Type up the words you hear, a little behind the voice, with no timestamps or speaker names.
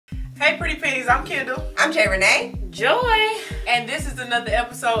Hey Pretty Pennies, I'm Kendall. I'm J. Renee. Joy. And this is another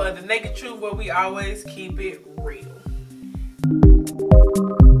episode of The Naked Truth where we always keep it real.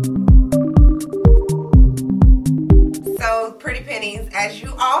 So, Pretty Pennies, as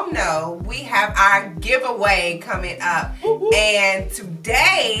you all know, we have our giveaway coming up. And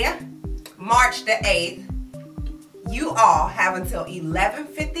today, March the 8th, you all have until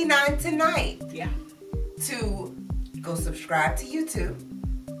 11:59 tonight to go subscribe to YouTube,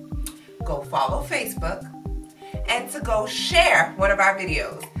 go follow Facebook, and to go share one of our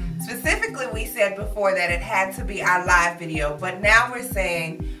videos. Specifically, we said before that it had to be our live video, but now we're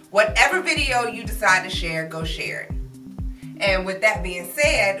saying whatever video you decide to share, go share it. And with that being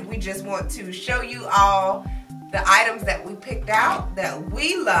said, we just want to show you all the items that we picked out that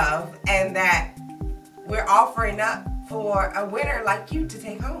we love and that we're offering up for a winner like you to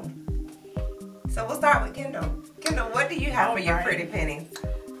take home. So we'll start with Kendall. Kendall, what do you have for your Pretty Pennies?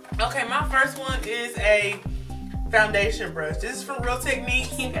 Okay, my first one is a foundation brush. This is from Real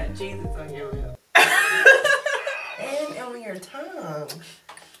Techniques. You got Jesus on your lip. And on your tongue.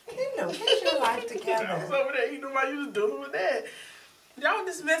 Kendall, get your life together. I was over there, you know why you was doing with that. Y'all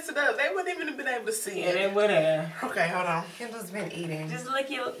just messed it up. They wouldn't even have been able to see it. Yeah, they would have. Okay, hold on. Kendall's been eating. Just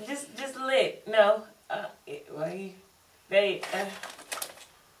lick your, just lick. No. Wait. There you go.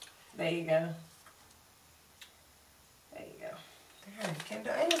 There you go.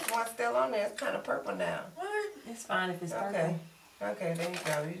 Kendall, ain't this one still on there? It's kind of purple now. What? It's fine if it's purple. Okay. Okay, there you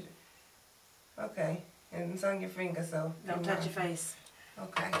go. Okay. And it's on your finger, so. Don't touch your face.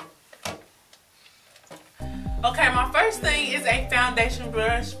 Okay. Okay, my first thing is a foundation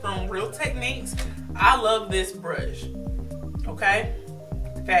brush from Real Techniques. I love this brush. Okay?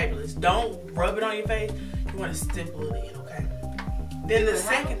 Fabulous. Don't rub it on your face. You want to stipple it in, okay? Then the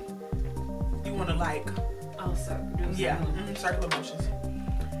second, you want to like... Oh, circle. Circular motions.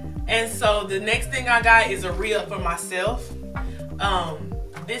 And so the next thing I got is a re-up for myself.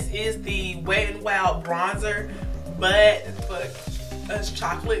 This is the Wet n Wild bronzer, but for us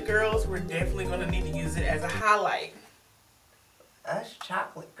chocolate girls, we're definitely gonna need to use it as a highlight. Us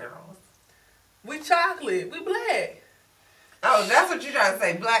chocolate girls. We chocolate. We black. Oh, that's what you're trying to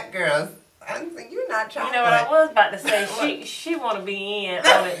say, black girls. I'm saying you're not chocolate. You know what I was about to say? She want to be in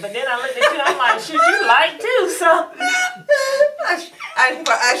on it, but then I looked at you. I'm like, shoot, you like too, so.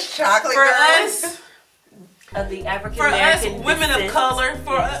 For us chocolate for girls. us, of the African for us American women descent. of color,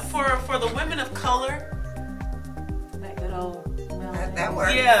 for the women of color, that good old melanin. That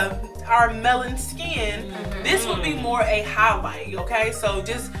works. yeah, our melon skin. This would be more a highlight. Okay, so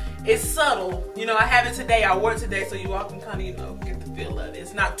just it's subtle. You know, I have it today. I wore it today, so you all can kind of get the feel of it.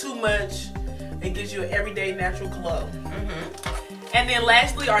 It's not too much. It gives you an everyday natural glow. And then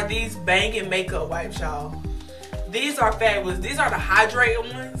lastly are these banging makeup wipes, y'all. These are fabulous. These are the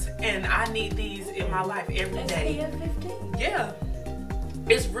hydrated ones, and I need these in my life every day. SPF 15. Yeah,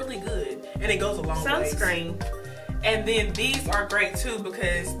 it's really good, and it goes a long way. Sunscreen. And then these are great too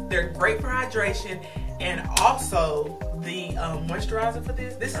because they're great for hydration, and also the moisturizer for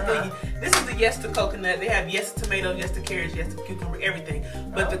this. This is the Yes to Coconut. They have Yes to Tomato, Yes to Carrots, Yes to Cucumber, everything.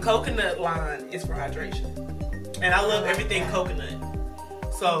 But the coconut line is for hydration, and I love everything coconut.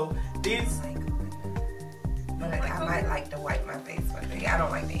 So these. But I might like to wipe my face with it. I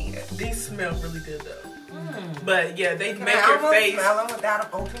don't like to eat it. These smell really good though. But yeah, they Can make I your almost face. smell them without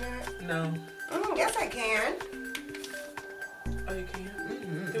opening it? No. Yes, I can. Oh, you can?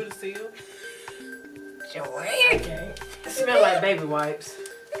 Through the seal? Joy. Okay. It smells like baby wipes.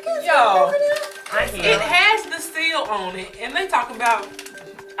 Yo, I can't. it has the seal on it, and they talk about.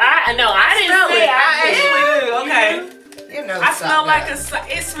 I didn't say I actually do. Okay. You know, I smell like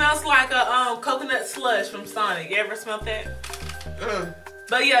it smells like a coconut slush from Sonic. You ever smelled that?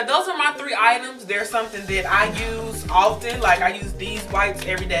 But yeah, those are my 3 items. They're something that I use often. Like I use these wipes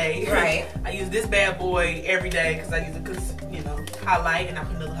every day. Right. I use this bad boy every day because I use it because, you know, highlight, and I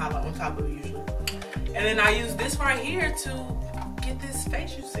put a little highlight on top of it usually. And then I use this right here to get this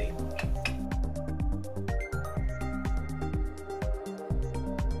face you see.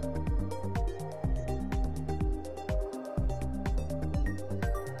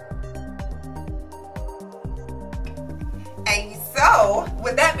 And so,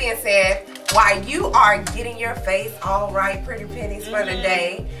 with that being said, while you are getting your face all right, Pretty Pennies, for the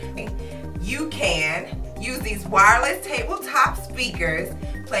day, you can use these wireless tabletop speakers,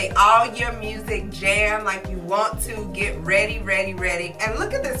 play all your music, jam like you want to, get ready. And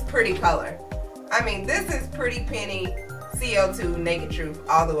look at this pretty color. I mean, this is Pretty Penny CL2 Naked Truth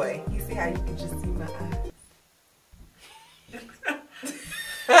all the way. You see how you can just see my eyes?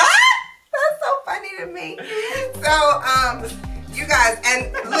 That's so funny to me. So, you guys,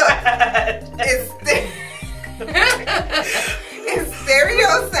 and look,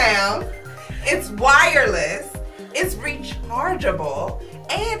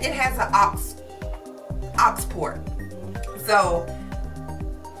 So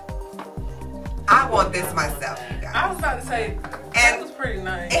I want this myself, you guys. I was about to say, that was pretty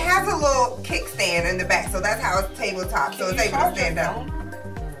nice. It has a little kickstand in the back, so that's how it's tabletop. So it's able to stand up.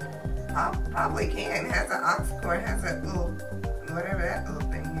 Probably can. It has an aux cord. It has a little, whatever that little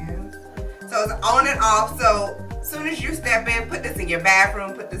thing is. So it's on and off. So as soon as you step in, put this in your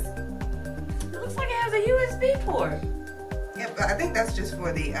bathroom. Put this. It looks like it has a USB port. Yeah, but I think that's just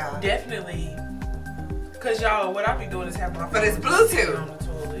for the. Definitely. Cause y'all, what I be doing is have my phone. But it's Bluetooth. On the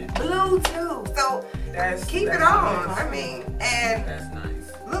toilet. Bluetooth. So keep it on. I mean, and that's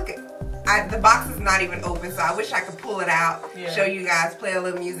nice. Look at. The box is not even open, so I wish I could pull it out, show you guys, play a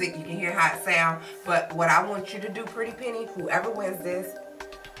little music. You can hear how it sounds. But what I want you to do, Pretty Penny, whoever wins this,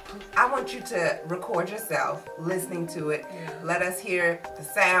 I want you to record yourself listening to it. Yeah. Let us hear the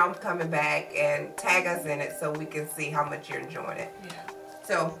sound coming back and tag us in it so we can see how much you're enjoying it. Yeah.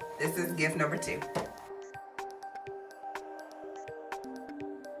 So this is gift number 2.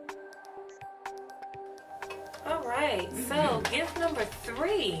 All right, so gift number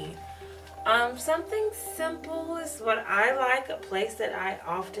 3. Something simple is what I like, a place that I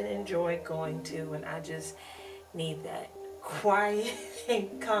often enjoy going to when I just need that quiet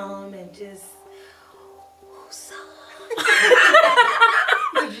and calm and just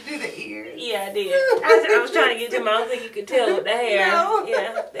Did you do the ears? Yeah, I did. I was trying to get to my, I don't think you could tell with the hair. No.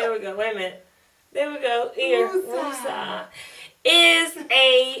 Yeah, there we go. Wait a minute. There we go. Ear. Woosah. Is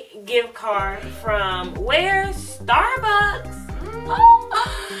a gift card from where? Starbucks.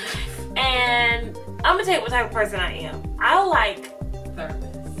 And I'm gonna tell you what type of person I am. I like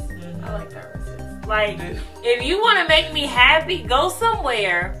thermos. I like thermoses. Like, if you want to make me happy, go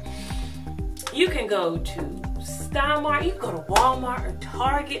somewhere. You can go to Walmart, you can go to Walmart or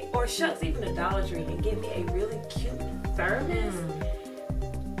Target or shucks, even a Dollar Tree and get me a really cute thermos.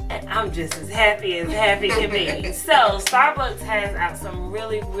 And I'm just as happy can be. So Starbucks has out some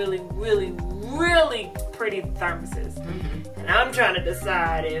really, really, really, really pretty thermoses. And I'm trying to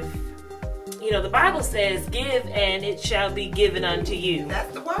decide if, you know, the Bible says, give and it shall be given unto you.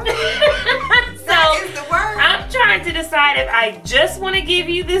 That's the word. So that is the word. I'm trying to decide if I just want to give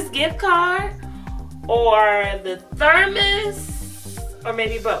you this gift card or the thermos or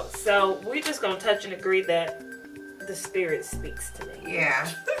maybe both. So we're just going to touch and agree that the Spirit speaks to me. Yeah.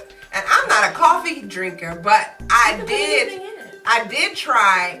 And I'm not a coffee drinker, but I did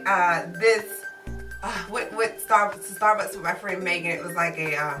try this with Starbucks with my friend Megan. It was like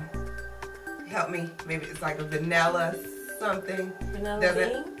a help me, maybe it's like a vanilla something. Vanilla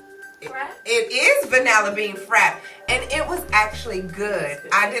bean frap? It is vanilla bean frap, and it was actually good.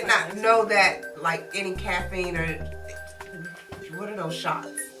 I did not know that like any caffeine or what are those shots?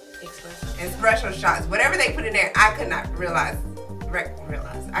 Espresso shots. Whatever they put in there, I could not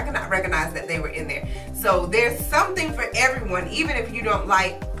I could not recognize that they were in there. So there's something for everyone, even if you don't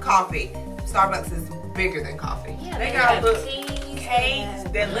like coffee. Starbucks is bigger than coffee. Yeah, they got little cakes,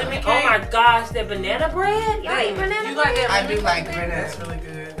 that lemon cake. Oh my gosh, that banana bread. Y'all eat banana bread? You like that? I do like banana. That's really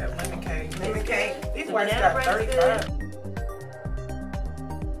good. That lemon cake. Lemon cake. These ones got 35.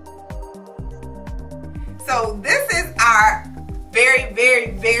 So this is our very,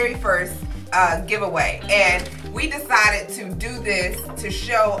 very, very first giveaway, and we decided to do this to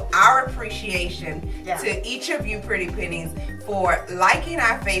show our appreciation to each of you Pretty Pennies for liking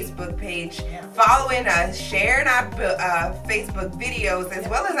our Facebook page, following us, sharing our Facebook videos as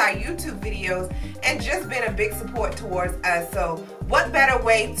well as our YouTube videos, and just been a big support towards us. So what better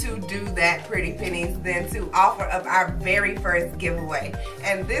way to do that, Pretty Pennies, than to offer up our very first giveaway.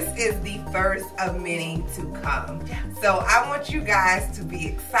 And this is the first of many to come. So I want you guys to be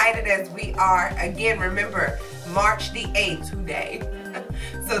excited as we are. Again, remember, March the 8th today.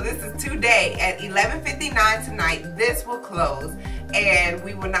 So this is today at 11:59 tonight. This will close and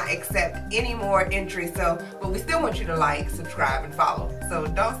we will not accept any more entries. So, but we still want you to like, subscribe, and follow. So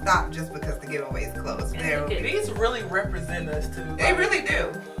don't stop just because the giveaway is closed. These really represent us too. They really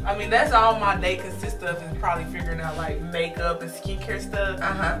do. I mean, that's all my day consists of, is probably figuring out like makeup and skincare stuff.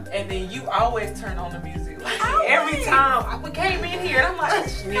 And then you always turn on the music. Like every time we came in here, and I'm like,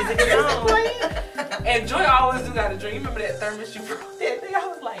 music is on. And Joy always do got a drink. You remember that thermos you brought that day? I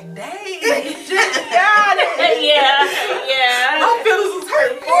was like, dang, you just got it. Yeah. My feelings was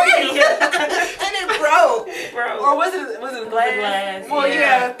hurt for you. And it broke. Or was it a glass?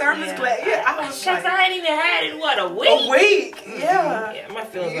 Well, thermos glass. Yeah, I was like, I ain't even had it, what, a week? A week, yeah. Yeah, my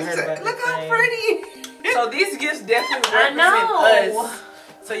feelings were hurt about Look how pretty. So these gifts definitely represent us.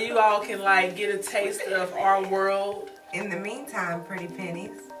 So you all can like get a taste of our world. In the meantime, Pretty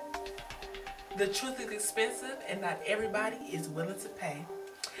Pennies, the truth is expensive and not everybody is willing to pay.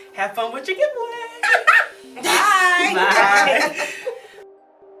 Have fun with your giveaway. Bye. Bye.